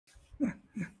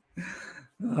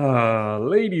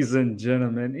Ladies and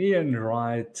gentlemen, Ian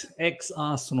Wright,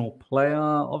 ex-Arsenal player,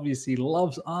 obviously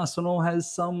loves Arsenal,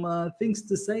 has some things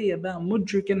to say about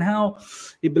Mudryk and how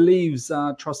he believes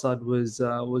Trossard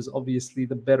was obviously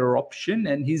the better option,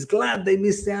 and he's glad they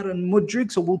missed out on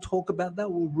Mudryk. So we'll talk about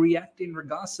that. We'll react in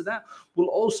regards to that. We'll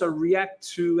also react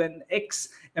to an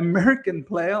ex-American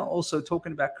player, also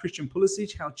talking about Christian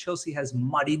Pulisic, how Chelsea has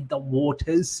muddied the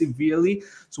waters severely.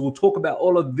 So we'll talk about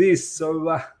all of this. So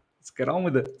let's get on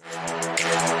with it.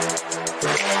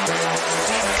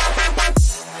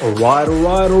 All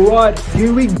right.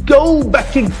 Here we go,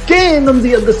 back again on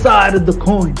the other side of the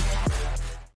coin.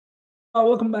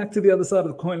 Welcome back to the other side of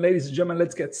the coin, ladies and gentlemen.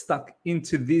 Let's get stuck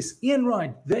into this. Ian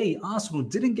Wright, Arsenal,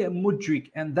 didn't get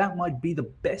Mudryk, and that might be the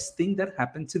best thing that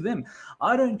happened to them.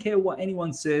 I don't care what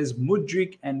anyone says.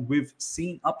 Mudryk, and we've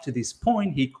seen up to this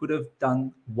point, he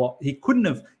wouldn't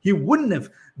have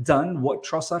done what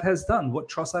Trossard has done, what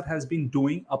Trossard has been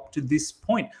doing up to this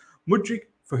point. Mudryk,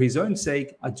 for his own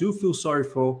sake, I do feel sorry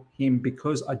for him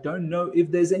because I don't know if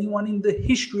there's anyone in the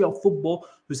history of football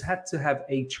who's had to have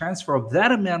a transfer of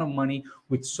that amount of money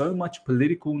with so much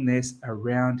politicalness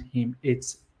around him.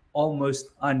 It's almost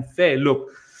unfair. Look,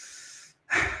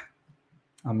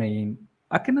 I mean,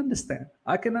 I can understand.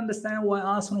 Why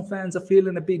Arsenal fans are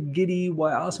feeling a bit giddy,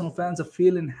 why Arsenal fans are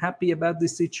feeling happy about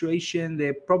this situation.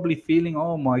 They're probably feeling,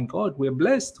 oh my God, we're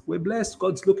blessed.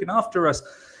 God's looking after us.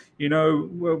 You know,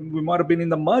 we might have been in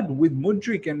the mud with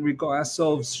Mudryk and we got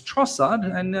ourselves Trossard.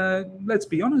 And let's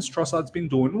be honest, Trossard's been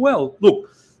doing well.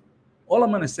 Look, all I'm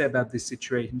going to say about this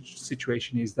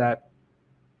situation is that,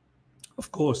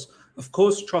 of course,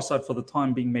 Trossard for the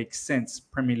time being makes sense.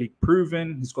 Premier League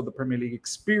proven. He's got the Premier League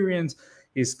experience.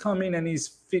 He's come in and he's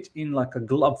fit in like a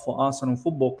glove for Arsenal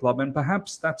Football Club. And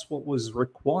perhaps that's what was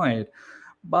required.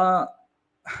 But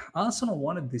Arsenal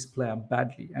wanted this player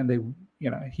badly, and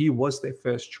he was their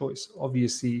first choice.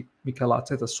 Obviously, Mikel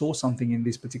Arteta saw something in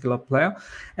this particular player,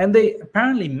 and they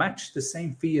apparently matched the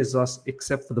same fee as us,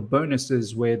 except for the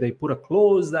bonuses, where they put a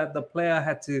clause that the player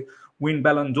had to win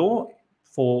Ballon d'Or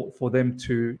for them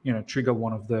to trigger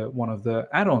one of the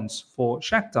add-ons for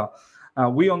Shakhtar.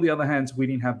 We, on the other hand, we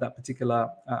didn't have that particular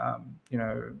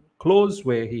clause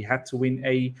where he had to win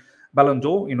a Ballon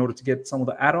d'Or in order to get some of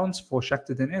the add-ons for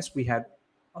Shakhtar Donetsk. We had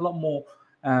a lot more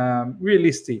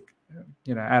realistic,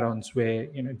 add-ons where,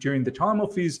 during the time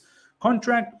of his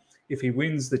contract, if he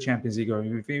wins the Champions League or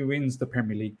if he wins the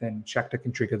Premier League, then Shakhtar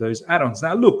can trigger those add-ons.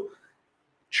 Now, look,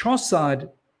 Trossard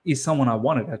is someone I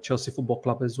wanted at Chelsea Football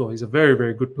Club as well. He's a very,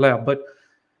 very good player. But,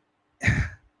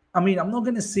 I mean, I'm not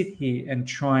going to sit here and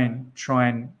try and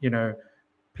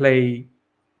play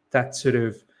that sort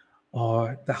of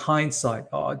the hindsight.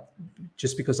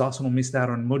 Just because Arsenal missed out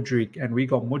on Mudryk and we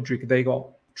got Mudryk, they got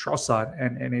Trossard,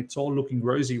 and it's all looking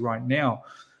rosy right now.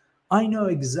 I know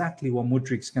exactly what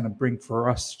Mudryk's going to bring for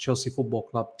us, Chelsea Football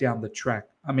Club, down the track.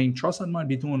 I mean, Trossard might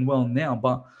be doing well now,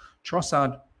 but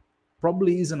Trossard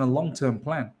probably isn't a long-term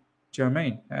plan. Do you know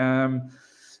what I mean?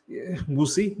 We'll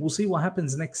see. We'll see what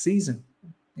happens next season.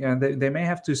 Yeah, they may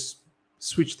have to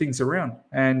switch things around,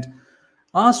 and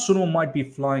Arsenal might be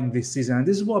flying this season. And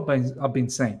this is what I've been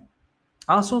saying.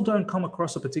 Arsenal don't come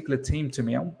across a particular team to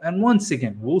me. And once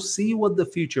again, we'll see what the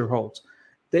future holds.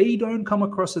 They don't come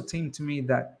across a team to me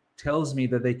that tells me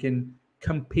that they can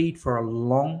compete for a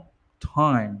long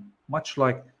time, much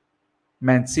like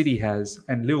Man City has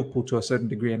and Liverpool to a certain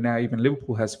degree. And now even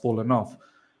Liverpool has fallen off.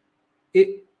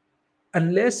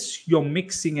 Unless you're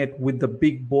mixing it with the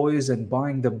big boys and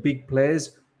buying the big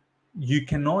players, you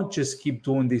cannot just keep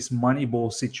doing this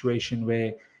Moneyball situation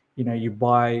where, you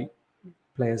buy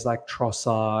players like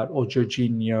Trossard or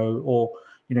Jorginho, or,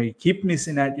 you keep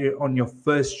missing out on your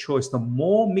first choice. The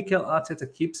more Mikel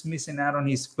Arteta keeps missing out on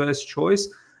his first choice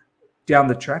down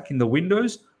the track in the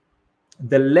windows,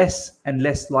 the less and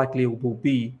less likely it will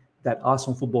be that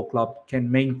Arsenal Football Club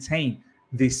can maintain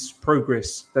this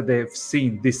progress that they've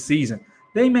seen this season.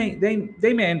 They may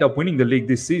end up winning the league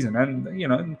this season,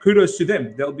 and kudos to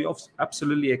them. They'll be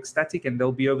absolutely ecstatic and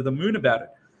they'll be over the moon about it.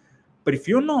 But if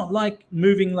you're not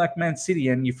moving like Man City,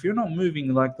 and if you're not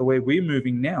moving like the way we're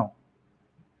moving now,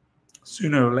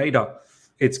 sooner or later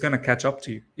it's going to catch up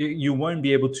to you. You won't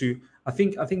be able to. I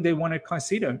think they wanted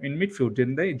Caicedo in midfield,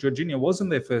 didn't they? Jorginho wasn't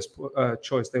their first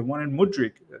choice. They wanted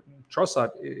Mudryk,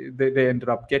 Trossard. They ended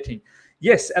up getting.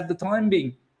 Yes, at the time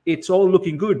being, it's all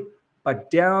looking good. But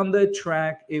down the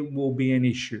track, it will be an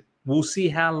issue. We'll see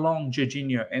how long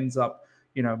Jorginho ends up,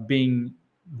 being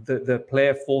the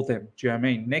player for them. Do you know what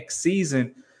I mean? Next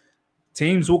season,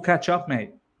 teams will catch up,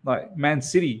 mate. Like Man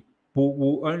City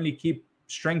will only keep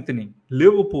strengthening.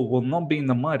 Liverpool will not be in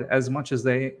the mud as much as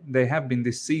they have been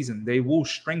this season. They will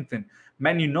strengthen.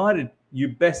 Man United, you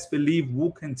best believe,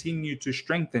 will continue to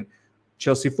strengthen.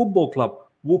 Chelsea Football Club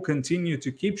will continue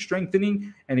to keep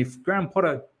strengthening. And if Graham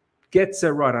Potter gets it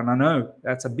right, and I know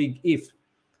that's a big if,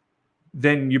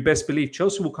 then you best believe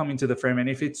Chelsea will come into the frame. And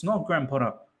if it's not Graham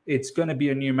Potter, it's going to be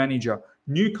a new manager.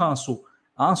 Newcastle,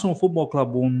 Arsenal Football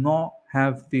Club will not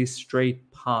have this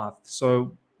straight path.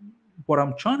 So what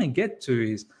I'm trying to get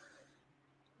to is,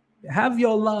 have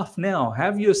your laugh now.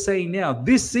 Have your say now.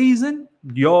 This season,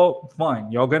 you're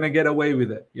fine. You're going to get away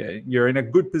with it. Yeah, you're in a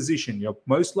good position. You're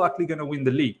most likely going to win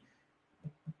the league.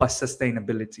 But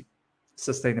sustainability.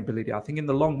 I think in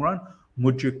the long run,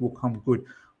 Mudryk will come good.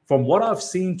 From what I've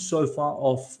seen so far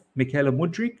of Michaela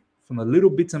Mudryk, from the little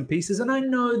bits and pieces, and I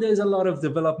know there's a lot of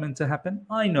development to happen.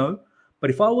 I know. But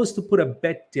if I was to put a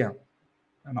bet down,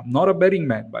 and I'm not a betting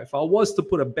man, but if I was to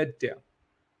put a bet down,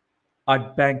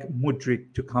 I'd bank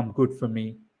Mudryk to come good for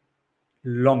me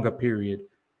longer period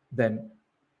than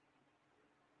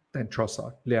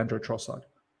Trossard, Leandro Trossard.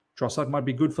 Trossard might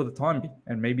be good for the time being,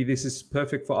 and maybe this is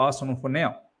perfect for Arsenal for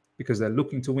now because they're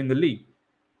looking to win the league.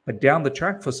 But down the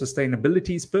track, for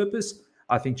sustainability's purpose,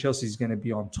 I think Chelsea is going to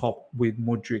be on top with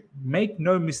Mudryk. Make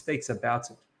no mistakes about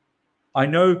it. I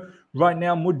know right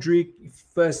now Mudryk,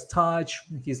 first touch,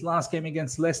 his last game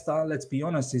against Leicester, let's be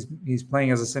honest, he's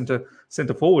playing as a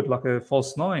centre forward, like a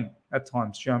false nine at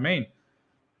times. Do you know what I mean?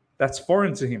 That's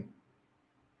foreign to him.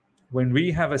 When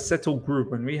we have a settled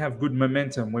group, when we have good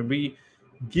momentum, when we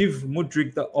give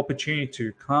Mudryk the opportunity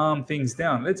to calm things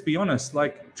down, let's be honest,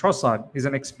 like Trossard is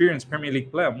an experienced Premier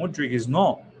League player. Mudryk is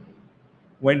not.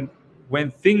 When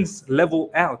things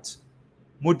level out,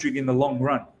 Mudryk in the long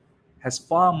run has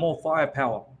far more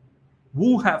firepower,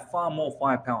 will have far more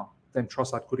firepower than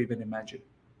Trossard could even imagine.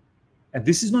 And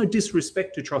this is no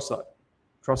disrespect to Trossard.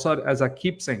 Trossard, as I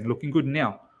keep saying, looking good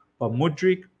now. But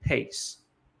Mudryk, pace.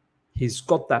 He's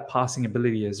got that passing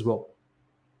ability as well.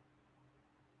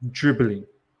 Dribbling.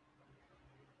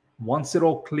 Once it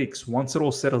all clicks, once it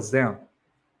all settles down,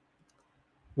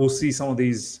 we'll see some of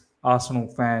these Arsenal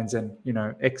fans and,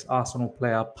 ex-Arsenal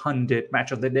player, pundit,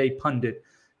 match of the day pundit,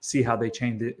 see how they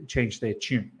change their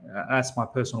tune. That's my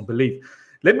personal belief.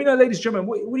 Let me know, ladies and gentlemen,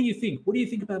 what do you think? What do you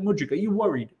think about Mudryk? Are you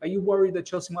worried? Are you worried that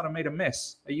Chelsea might have made a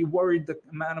mess? Are you worried the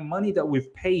amount of money that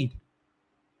we've paid?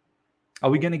 Are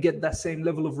we going to get that same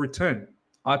level of return?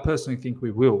 I personally think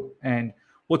we will. And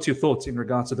what's your thoughts in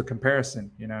regards to the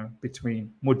comparison,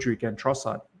 between Mudryk and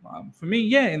Trossard? For me,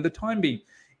 yeah, in the time being,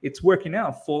 it's working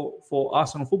out for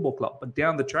Arsenal Football Club. But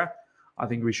down the track, I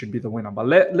think we should be the winner. But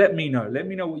let me know. Let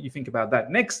me know what you think about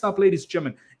that. Next up, ladies and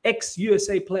gentlemen,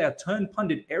 ex-USA player turned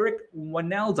pundit Eric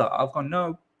Wynalda. I've got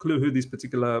no clue who this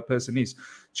particular person is.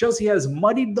 Chelsea has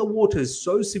muddied the waters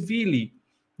so severely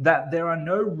that there are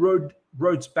no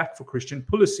roads back for Christian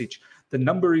Pulisic. The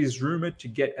number is rumored to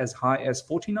get as high as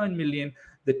 49 million.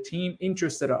 The team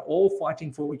interested are all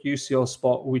fighting for a UCL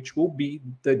spot, which will be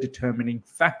the determining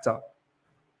factor.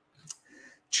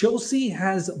 Chelsea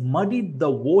has muddied the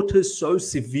waters so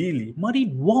severely.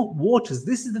 Muddied what waters?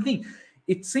 This is the thing.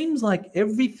 It seems like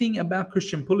everything about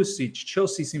Christian Pulisic,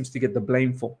 Chelsea seems to get the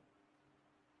blame for.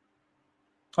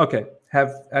 Okay,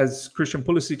 has Christian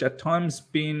Pulisic at times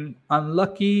been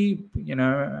unlucky,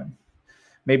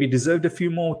 maybe deserved a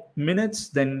few more minutes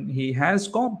than he has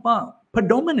got, but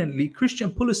predominantly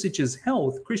Christian Pulisic's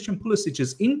health, Christian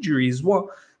Pulisic's injury is what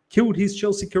killed his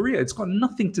Chelsea career. It's got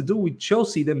nothing to do with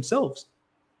Chelsea themselves.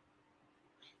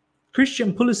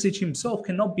 Christian Pulisic himself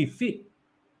cannot be fit.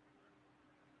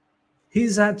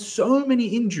 He's had so many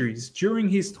injuries during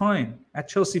his time at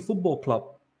Chelsea Football Club.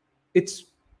 It's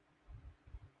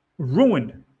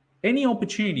ruined any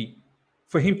opportunity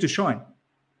for him to shine.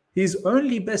 His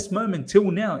only best moment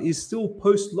till now is still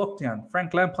post-lockdown,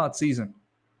 Frank Lampard season.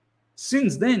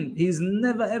 Since then, he's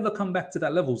never ever come back to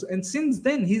that levels. And since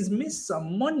then, he's missed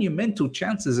some monumental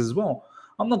chances as well.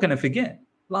 I'm not going to forget,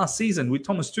 last season with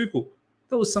Thomas Tuchel,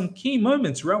 there was some key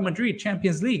moments, Real Madrid,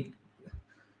 Champions League.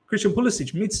 Christian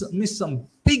Pulisic missed some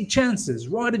big chances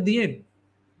right at the end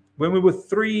when we were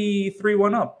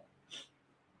 3-1 up.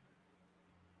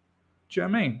 Do you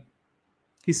know what I mean?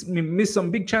 He missed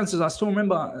some big chances. I still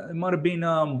remember it might have been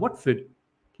Watford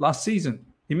last season.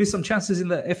 He missed some chances in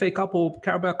the FA Cup or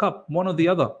Carabao Cup, one or the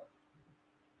other.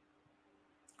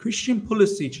 Christian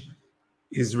Pulisic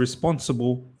is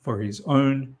responsible for his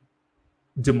own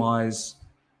demise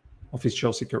of his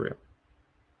Chelsea career.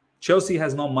 Chelsea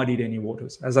has not muddied any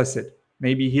waters. As I said,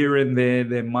 maybe here and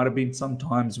there might have been some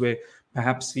times where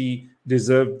perhaps he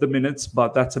deserved the minutes,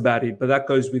 but that's about it. But that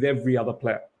goes with every other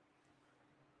player.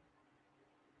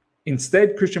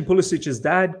 Instead, Christian Pulisic's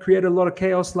dad created a lot of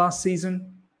chaos last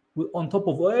season. On top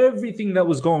of everything that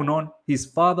was going on, his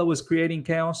father was creating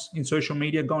chaos in social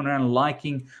media, going around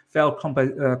liking failed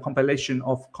compilation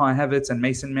of Kai Havertz and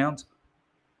Mason Mount.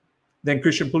 Then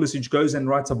Christian Pulisic goes and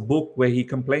writes a book where he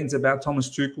complains about Thomas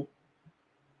Tuchel.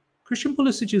 Christian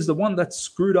Pulisic is the one that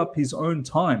screwed up his own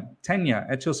tenure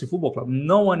at Chelsea Football Club.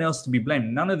 No one else to be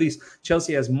blamed. None of these.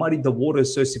 Chelsea has muddied the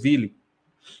waters so severely.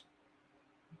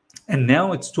 And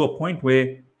now it's to a point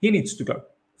where he needs to go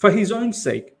for his own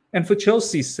sake and for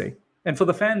Chelsea's sake and for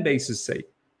the fan base's sake.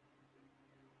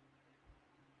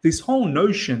 This whole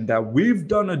notion that we've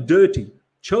done a dirty,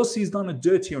 Chelsea's done a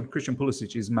dirty on Christian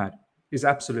Pulisic is mad, is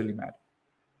absolutely mad.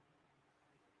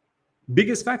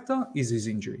 Biggest factor is his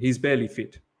injury. He's barely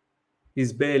fit.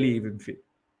 He's barely even fit.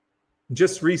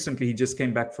 Just recently, he just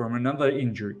came back from another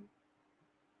injury.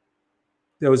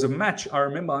 There was a match, I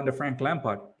remember, under Frank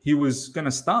Lampard. He was going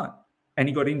to start, and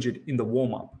he got injured in the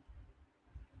warm-up.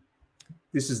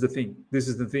 This is the thing. This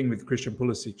is the thing with Christian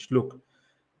Pulisic. Look,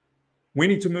 we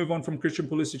need to move on from Christian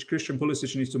Pulisic. Christian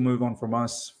Pulisic needs to move on from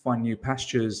us, find new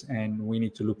pastures, and we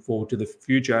need to look forward to the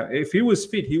future. If he was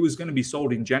fit, he was going to be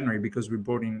sold in January because we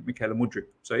brought in Mudryk.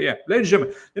 So yeah, ladies and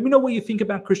gentlemen, let me know what you think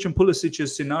about Christian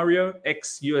Pulisic's scenario.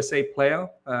 Ex-USA player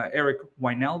Eric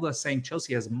Wynalda saying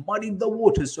Chelsea has muddied the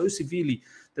waters so severely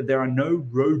that there are no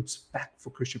roads back for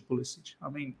Christian Pulisic. I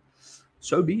mean,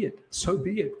 so be it. So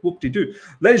be it. Whoop-de-doo.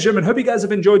 Ladies and gentlemen, hope you guys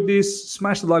have enjoyed this.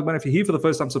 Smash the like button if you're here for the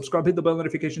first time. Subscribe, hit the bell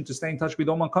notification to stay in touch with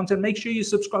all my content. Make sure you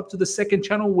subscribe to the second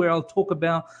channel where I'll talk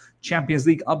about Champions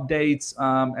League updates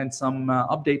and some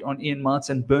update on Ian Martz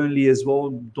and Burnley as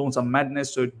well. Doing some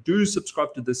madness. So do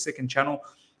subscribe to the second channel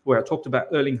where I talked about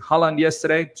Erling Haaland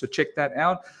yesterday. So check that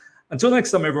out. Until next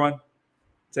time, everyone.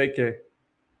 Take care.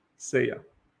 See ya.